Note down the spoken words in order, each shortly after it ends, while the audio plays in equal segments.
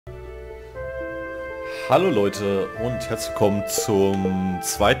Hallo Leute und herzlich willkommen zum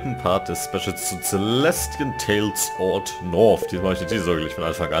zweiten Part des Specials zu Celestian Tales Ort North. Diesmal habe ich die Titel gleich von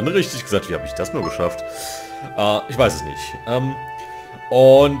Anfang an richtig gesagt. Wie habe ich das nur geschafft? Ich weiß es nicht.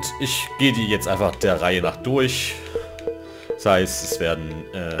 Und ich gehe die jetzt einfach der Reihe nach durch. Das heißt, es werden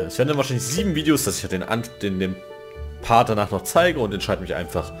dann wahrscheinlich 7 Videos, dass ich den Part danach noch zeige und entscheide mich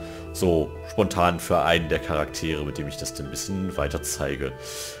einfach so spontan für einen der Charaktere, mit dem ich das ein bisschen weiter zeige.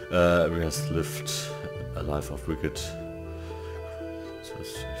 Aria's lived a life of wicked.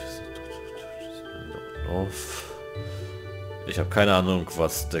 Ich habe keine Ahnung,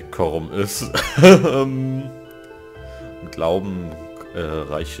 was Dekorum ist. Glauben,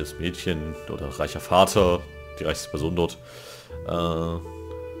 reiches Mädchen oder reicher Vater, die reichste Person dort.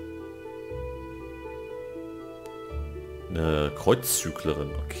 Eine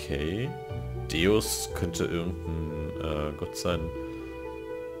Kreuzzüglerin, okay. Deus könnte irgendein Gott sein.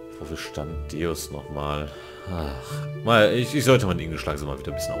 Wofür stand Deus nochmal? Ach, ich sollte mein Englisch langsam mal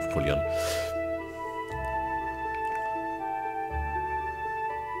wieder ein bisschen aufpolieren.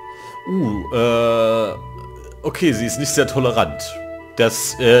 Okay, sie ist nicht sehr tolerant.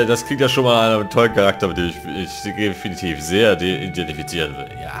 Das klingt ja schon mal an einem tollen Charakter, mit dem ich definitiv sehr identifizieren will.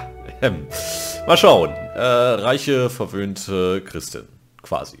 Ja. Mal schauen. Reiche, verwöhnte Christin.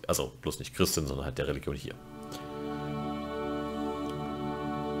 Quasi. Also bloß nicht Christin, sondern halt der Religion hier.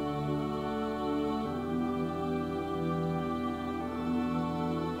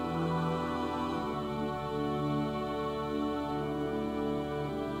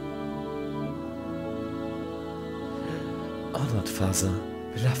 Honored father,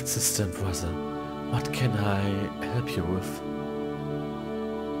 beloved sister and brother, what can I help you with?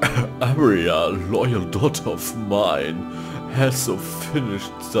 Aria, loyal daughter of mine, has so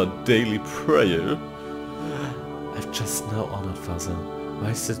finished the daily prayer. I've just now honored father. Why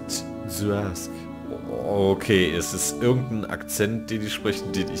is it to ask? Okay, es ist irgendein Akzent, den die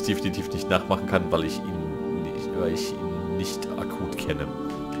sprechen, den ich definitiv nicht nachmachen kann, weil ich ihn nicht akut kenne.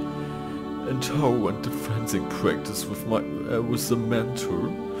 And how went the fencing practice with the mentor?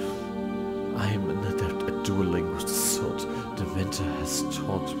 I am an adept at dueling with the sword. The mentor has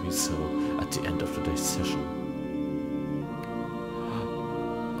taught me so at the end of today's session.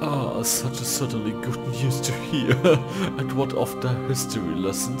 Ah, such a certainly good news to hear. And what of the history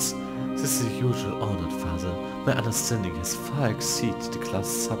lessons? This is the usual honored father. My understanding has far exceeded the class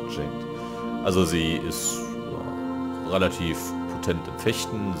subject. Also sie ist relativ potent im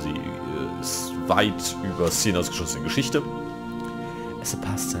Fechten, sie ist weit über das Ziel ausgeschossene Geschichte. As a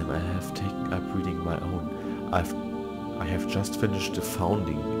pastime I have taken up reading my own. I have just finished the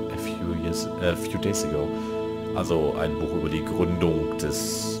founding a few days ago. Also ein Buch über die Gründung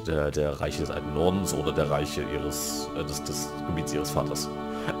der Reiche des alten Nordens oder der Reiche des Gebiets ihres Vaters.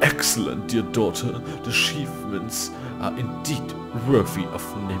 Excellent, dear daughter. The achievements are indeed worthy of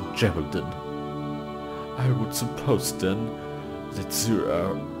name Geraldine. I would suppose then that you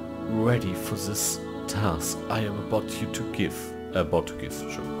are ready for this task I am about to give,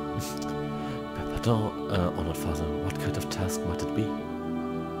 sure. Pardon, honored father, what kind of task might it be?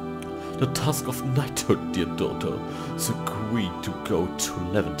 The task of knighthood, dear daughter. So agree to go to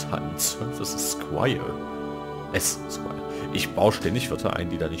Levantine and serve as a squire. Squire. Ich baue ständig Wörter ein,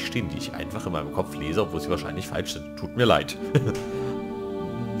 die da nicht stehen, die ich einfach in meinem Kopf lese, obwohl sie wahrscheinlich falsch sind. Tut mir leid.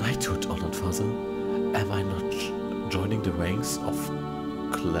 Knighthood, honored father. Am I not joining the ranks of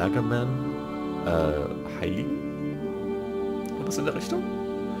Clergymen? Heiligen? War das in der Richtung?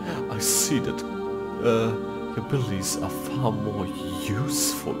 I see that your abilities are far more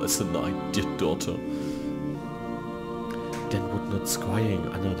useful as a knight, dear daughter. Then would not squiring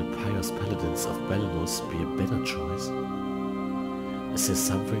under the pious paladins of Belarus be a better choice? Is there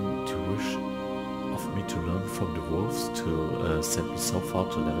something to wish of me to learn from the wolves to send me so far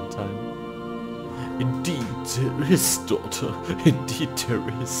to Levantine? Indeed there is, daughter. Indeed there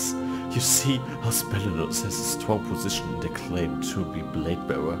is. You see, House Belarus has a strong position in their claim to be blade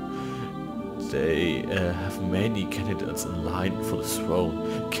bearer. They have many candidates in line for the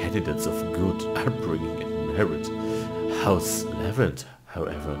throne, candidates of good upbringing and merit. House Levant,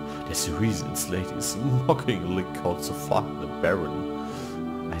 however, there's a reason its lady is mockingly called so far the Baron.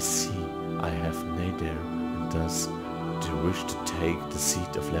 I see, I have neither, and thus do wish to take the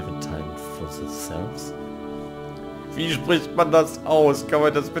seat of Levantine for themselves? Wie spricht man das aus? Kann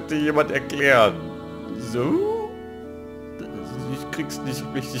man das bitte jemand erklären? So? Ich krieg's nicht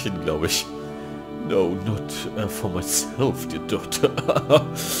richtig hin, glaube ich. No, not for myself, dear daughter.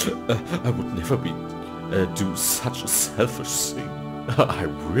 I would never do such a selfish thing.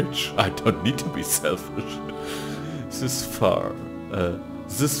 I'm rich. I don't need to be selfish. This for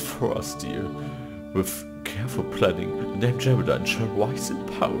us, dear. With careful planning, name Jebediah shall rise in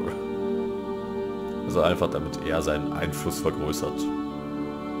power. Also einfach, damit er seinen Einfluss vergrößert.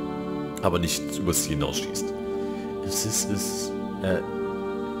 Aber nicht übers Hinaus schießt.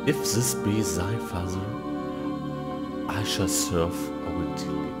 If this be thy father, I shall serve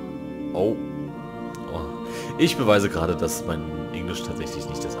obediently. Oh. Ich beweise gerade, dass mein Englisch tatsächlich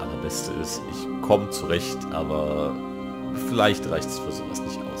nicht das allerbeste ist. Ich komme zurecht, aber vielleicht reicht es für sowas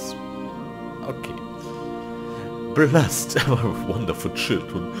nicht aus. Okay. Blessed am I with wonderful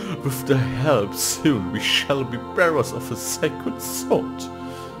children, with their help soon we shall be bearers of a sacred sword.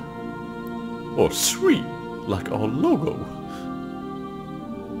 Or three, like our logo.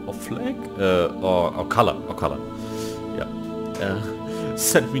 Or flag? Or color. Yeah.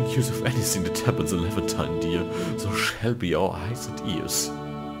 Send me news of anything that happens in Levantine, dear. So shall be our eyes and ears.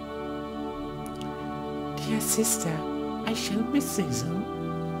 Dear sister, I shall miss thee so.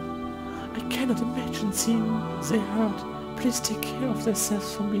 I cannot imagine seeing they hurt. Please take care of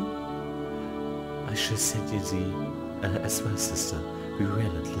themselves for me. I shall send you thee as well, sister. Be well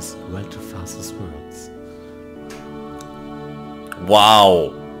and listen well to father's words.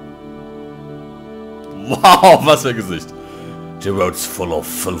 Wow! Wow, was für ein Gesicht! The road's full of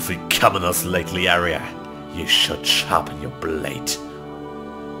filthy commoners lately, Aria. You should sharpen your blade.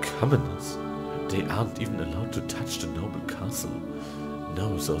 Commoners? They aren't even allowed to touch the noble castle.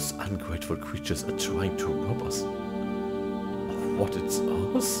 No, those ungrateful creatures are trying to rob us. Of what it's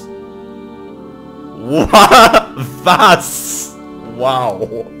ours? Was?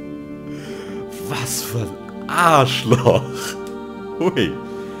 Wow. Was für ein Arschloch. Ui.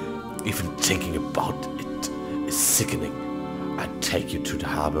 Even thinking about it is sickening. I'd take you to the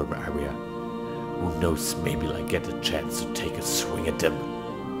harbor area. Who knows, maybe I get a chance to take a swing at them.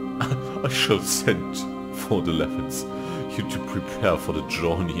 I shall send for the Levants. You to prepare for the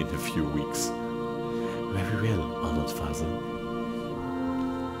journey in a few weeks. Very well, honored father.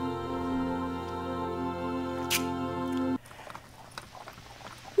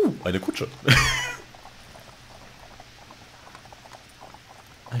 Eine Kutsche.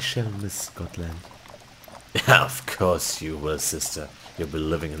 I shall miss Scotland. Of course you will, sister. You'll be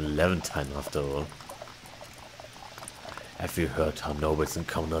living in Levantine after all. Have you heard how nobles and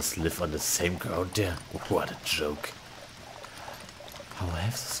commoners live on the same ground there? What a joke. How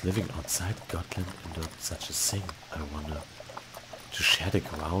have those living outside Scotland endured such a thing, I wonder? To share the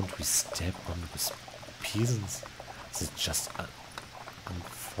ground we step on with peasants? Is it just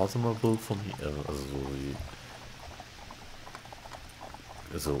unfathomable for me?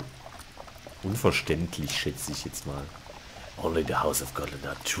 Also unverständlich, schätze ich jetzt mal. Only the House of Scotland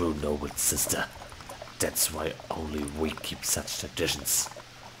are true noble, sister. That's why only we keep such traditions.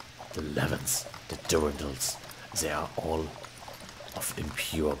 The Levants, the Durandals, they are all of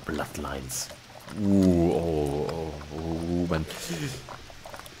impure bloodlines. Mann.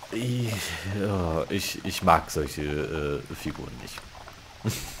 Ich mag solche Figuren nicht.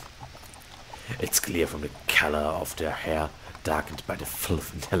 It's clear from the color of their hair, darkened by the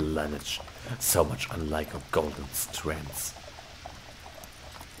filth in their lineage, so much unlike our golden strands.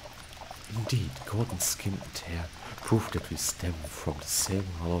 Indeed, golden skin and hair prove that we stem from the same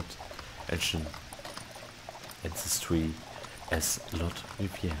hallowed ancient ancestry as Lord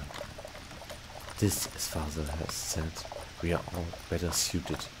Riviere. This, as father has said, we are all better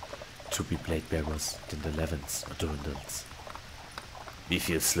suited to be blade bearers than the Levants or Durandals. We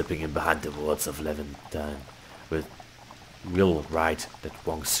feel slipping in behind the walls of Levantine. We'll right that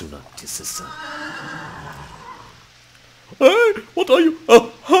wrong sooner, dear sister. Hey, what are you?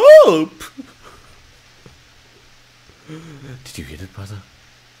 Help! Did you hear that, brother?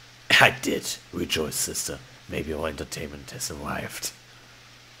 I did. Rejoice, sister. Maybe our entertainment has arrived.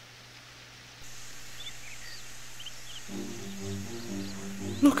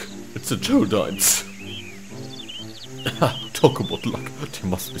 Look, it's the Geraldines. Talk about luck. They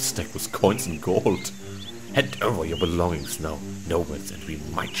must be stacked with coins and gold. Hand over your belongings now, nobles, and we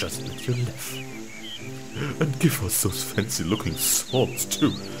might just let you live. And give us those fancy-looking swords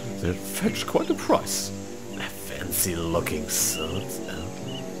too. They'll fetch quite a price. Fancy-looking swords?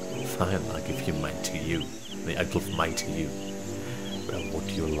 Fine, I'll give you mine to you. I'll give mine to you. Well,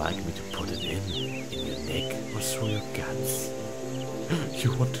 would you like me to put it in your neck or through your guts?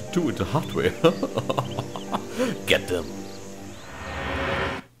 You want to do it the hard way? Get them.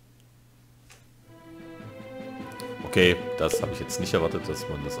 Okay, das habe ich jetzt nicht erwartet, dass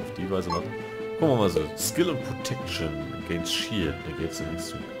man das auf die Weise macht. Gucken wir mal so. Skill und Protection against Shield. Da geht's in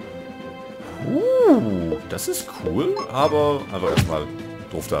Richtung. Das ist cool, aber einfach erstmal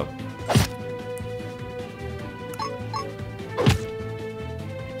doof da.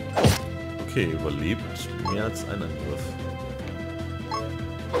 Okay, überlebt mehr als ein Angriff.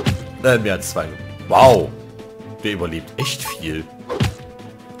 Mehr als 2. Wow! Der überlebt echt viel.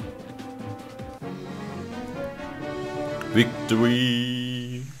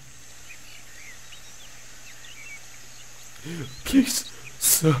 Victory! Please,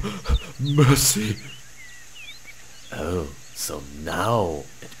 sir, mercy. Oh, so now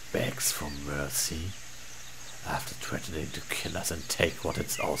it begs for mercy? After threatening to kill us and take what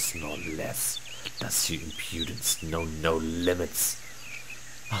is ours no less, does your impudence know no limits?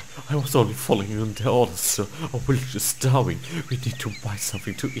 I was only following on their orders, sir. Our village is starving. We need to buy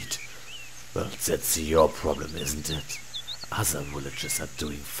something to eat. Well, that's your problem, isn't it? Other villages are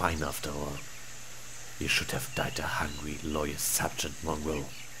doing fine after all. You should have died a hungry, loyal subject mongrel.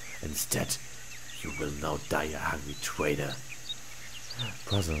 Instead, you will now die a hungry traitor.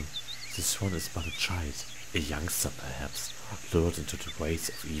 Brother, this one is but a child, a youngster perhaps, lured into the ways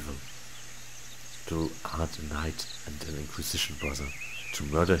of evil. To art a knight and an inquisition, brother. To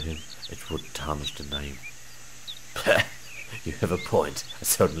murder him, it would tarnish the name. Pah! You have a point. I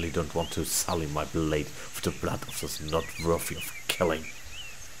certainly don't want to sully my blade with the blood of those not worthy of killing.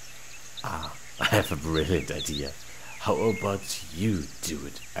 Ah, I have a brilliant idea. How about you do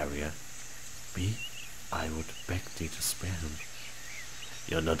it, Aria? Me? I would beg thee to spare him.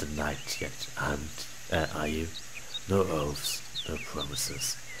 You're not a knight yet, are you? No oaths, no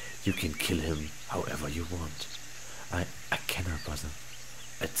promises. You can kill him however you want. I cannot, brother.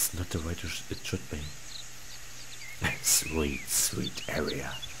 It's not the way it should be. Sweet, sweet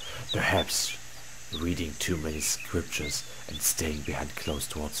Aria. Perhaps reading too many scriptures and staying behind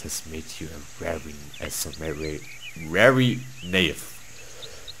closed doors has made you a very knave.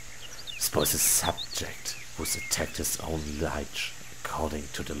 Suppose a subject who's attacked his own liege according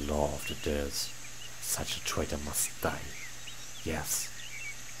to the law of the Dares. Such a traitor must die. Yes.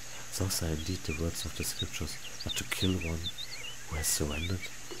 Those are indeed the words of the scriptures, not to kill one who has surrendered.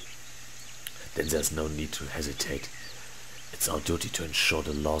 Then there's no need to hesitate. It's our duty to ensure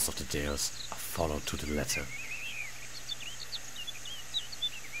the laws of the Dares are followed to the letter.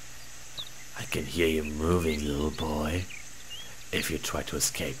 I can hear you moving, little boy. If you try to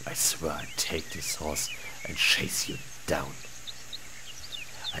escape, I swear I'll take this horse and chase you down.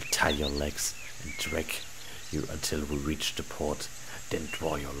 I'll tie your legs and drag you until we reach the port, then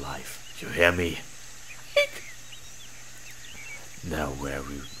draw your life. You hear me? Now where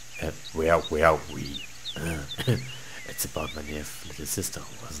are we? It's about my little sister,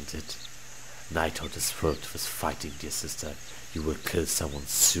 wasn't it? Knighthood is filled with fighting, dear sister. You will kill someone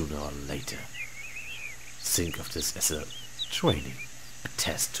sooner or later. Think of this as a training, a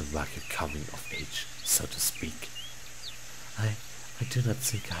test to mark your coming of age, so to speak. I do not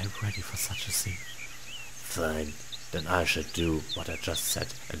think I am ready for such a thing. Fine, then I shall do what I just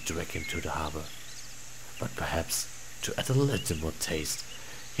said and drag him to the harbor. But perhaps, to add a little more taste,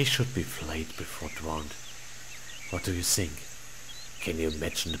 he should be flayed before drowned. What do you think? Can you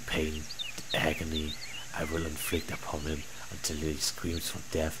imagine the pain, the agony I will inflict upon him until he screams for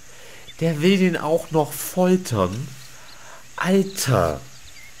death? Der will den auch noch foltern? Alter!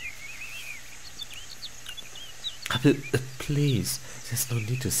 Please, there's no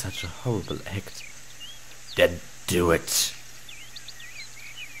need to such a horrible act. Then do it!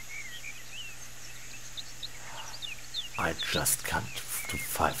 I just can't to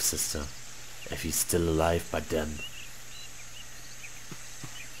 5, sister. If he's still alive by then.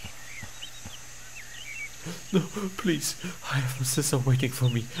 No, please. I have my sister waiting for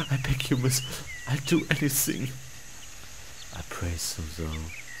me. I beg you, miss. I'll do anything. I pray so thou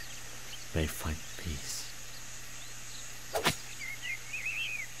may find peace.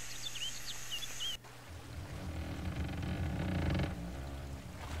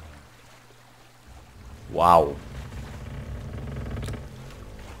 Wow.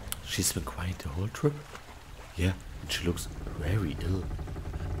 She's been crying the whole trip? Yeah, and she looks very ill.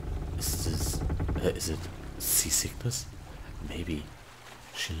 Is it seasickness? Maybe.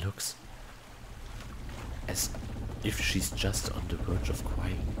 She looks as if she's just on the verge of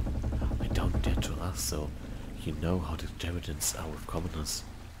crying. I don't dare to ask though. You know how the Jaredins are with commoners.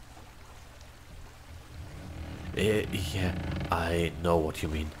 Yeah, I know what you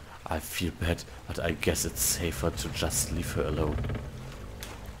mean. I feel bad, but I guess it's safer to just leave her alone.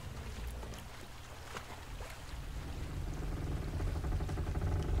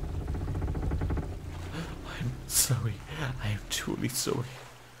 I'm sorry. I am truly sorry.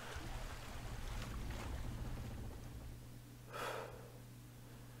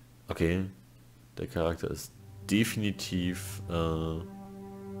 Okay, der Charakter ist definitiv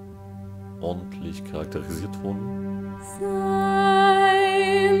ordentlich charakterisiert worden. Silent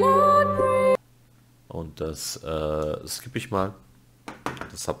Das skippe ich mal.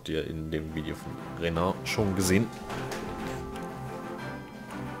 Das habt ihr in dem Video von Renard schon gesehen.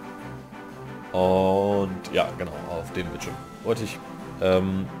 Und ja, genau, auf den Bildschirm wollte ich.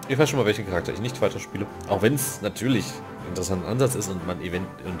 Ich weiß schon mal, welchen Charakter ich nicht weiterspiele. Auch wenn es natürlich ein interessanter Ansatz ist und man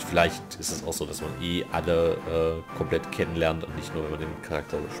und vielleicht ist es auch so, dass man alle komplett kennenlernt und nicht nur, wenn man den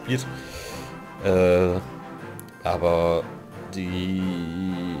Charakter spielt. Aber die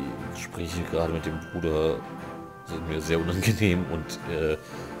Gespräche gerade mit dem Bruder sind mir sehr unangenehm und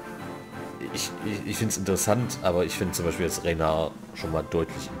ich finde es interessant, aber ich finde zum Beispiel jetzt Renard schon mal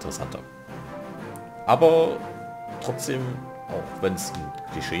deutlich interessanter. Aber trotzdem, auch wenn es ein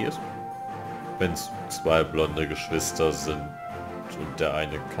Klischee ist, wenn es zwei blonde Geschwister sind und der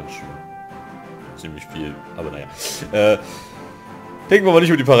eine kann schon ziemlich viel, aber naja. Denken wir mal nicht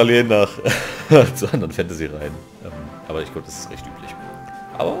über die Parallelen nach zu anderen Fantasy-Reihen. Aber ich glaube, das ist recht üblich.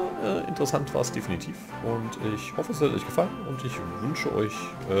 Aber interessant war es definitiv und ich hoffe, es hat euch gefallen und ich wünsche euch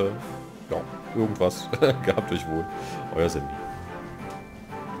ja, irgendwas. Gehabt euch wohl. Euer Sandy.